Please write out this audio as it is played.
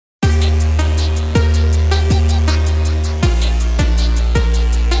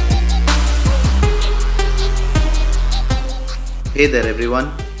Hey there everyone,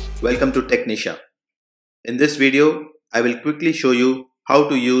 welcome to TEKnisha. In this video, I will quickly show you how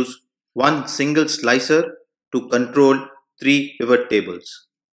to use one single slicer to control three pivot tables.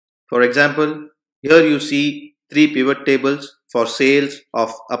 For example, here you see three pivot tables for sales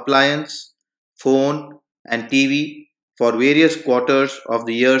of appliance, phone and TV for various quarters of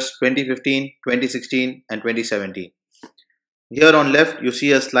the years 2015, 2016 and 2017. Here on left you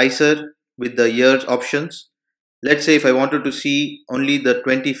see a slicer with the years options. Let's say if I wanted to see only the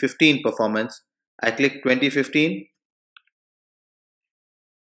 2015 performance, I click 2015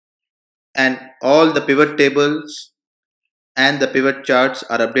 and all the pivot tables and the pivot charts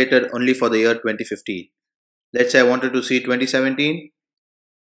are updated only for the year 2015. Let's say I wanted to see 2017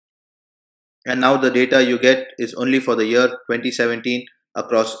 and now the data you get is only for the year 2017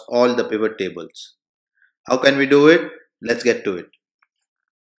 across all the pivot tables. How can we do it? Let's get to it.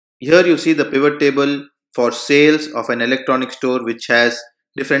 Here you see the pivot table for sales of an electronic store which has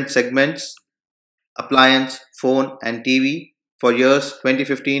different segments, appliance, phone and TV for years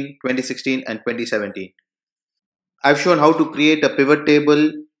 2015, 2016 and 2017. I've shown how to create a pivot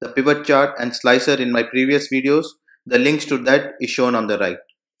table, the pivot chart and slicer in my previous videos. The links to that is shown on the right.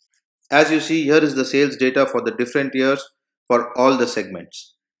 As you see, here is the sales data for the different years for all the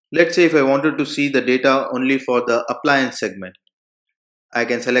segments. Let's say if I wanted to see the data only for the appliance segment, I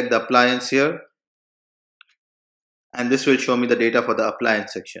can select the appliance here and this will show me the data for the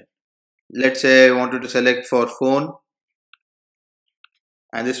appliance section. Let's say I wanted to select for phone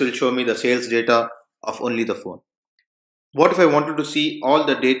and this will show me the sales data of only the phone. What if I wanted to see all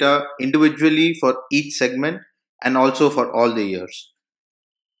the data individually for each segment and also for all the years?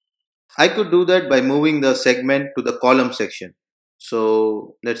 I could do that by moving the segment to the column section.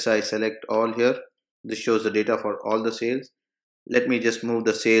 So let's say I select all here. This shows the data for all the sales. Let me just move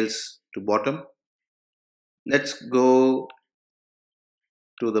the sales to bottom. Let's go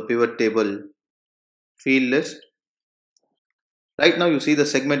to the pivot table field list. Right now you see the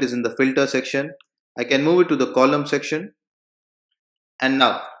segment is in the filter section. I can move it to the column section and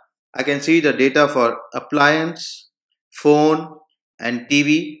now I can see the data for appliance, phone and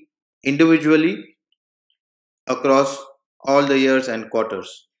TV individually across all the years and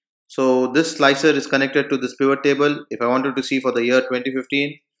quarters. So this slicer is connected to this pivot table. If I wanted to see for the year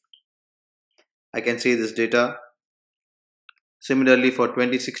 2015, I can see this data. Similarly for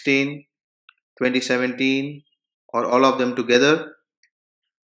 2016, 2017 or all of them together.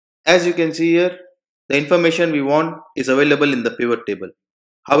 As you can see here, the information we want is available in the pivot table.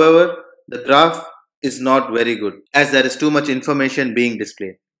 However, the graph is not very good as there is too much information being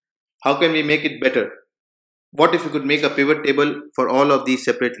displayed. How can we make it better? What if we could make a pivot table for all of these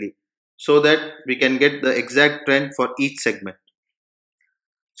separately so that we can get the exact trend for each segment?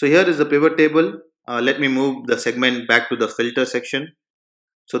 So here is the pivot table. Let me move the segment back to the filter section.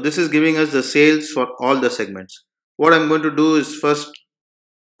 So this is giving us the sales for all the segments. What I'm going to do is first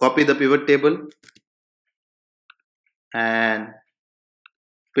copy the pivot table and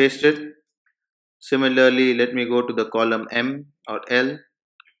paste it. Similarly, let me go to the column M or L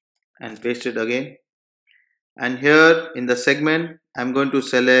and paste it again. And here in the segment, I'm going to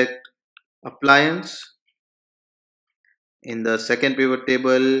select appliance. In the second pivot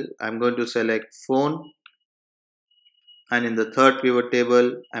table, I'm going to select phone. And in the third pivot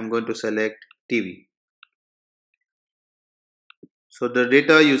table, I'm going to select TV. So the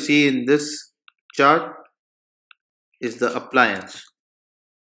data you see in this chart is the appliance.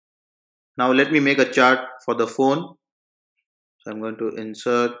 Now let me make a chart for the phone. So I'm going to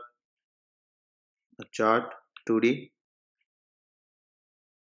insert a chart 2D.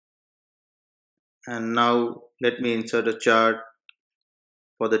 And now let me insert a chart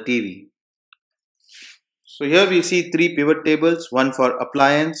for the TV. So here we see three pivot tables, one for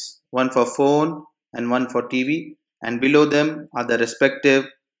appliance, one for phone and one for TV, and below them are the respective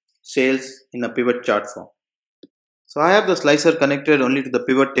sales in a pivot chart form. So I have the slicer connected only to the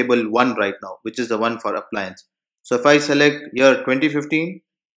pivot table 1 right now, which is the one for appliance. So if I select year 2015,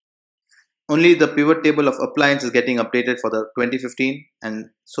 only the pivot table of appliance is getting updated for the 2015 and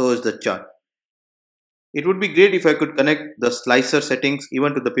so is the chart. It would be great if I could connect the slicer settings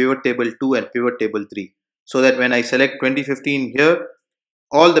even to the pivot table 2 and pivot table 3 so that when I select 2015 here,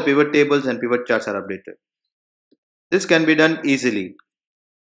 all the pivot tables and pivot charts are updated. This can be done easily.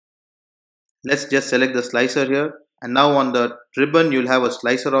 Let's just select the slicer here and now on the ribbon you'll have a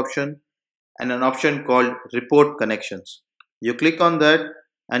slicer option and an option called report connections. You click on that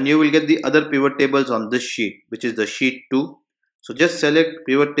and you will get the other pivot tables on this sheet, which is the sheet 2. So just select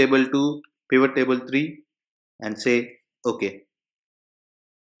pivot table 2, pivot table 3 and say OK.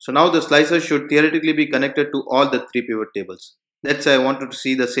 So now the slicer should theoretically be connected to all the three pivot tables. Let's say I wanted to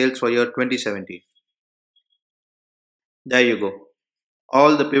see the sales for year 2017. There you go.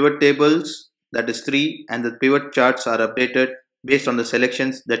 All the pivot tables, that is 3, and the pivot charts are updated based on the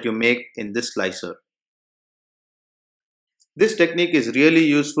selections that you make in this slicer. This technique is really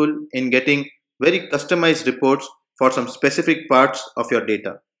useful in getting very customized reports for some specific parts of your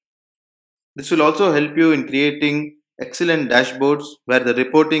data. This will also help you in creating excellent dashboards where the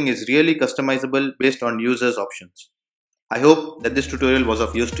reporting is really customizable based on users' options. I hope that this tutorial was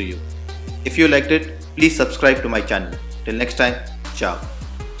of use to you. If you liked it, please subscribe to my channel. Till next time, ciao.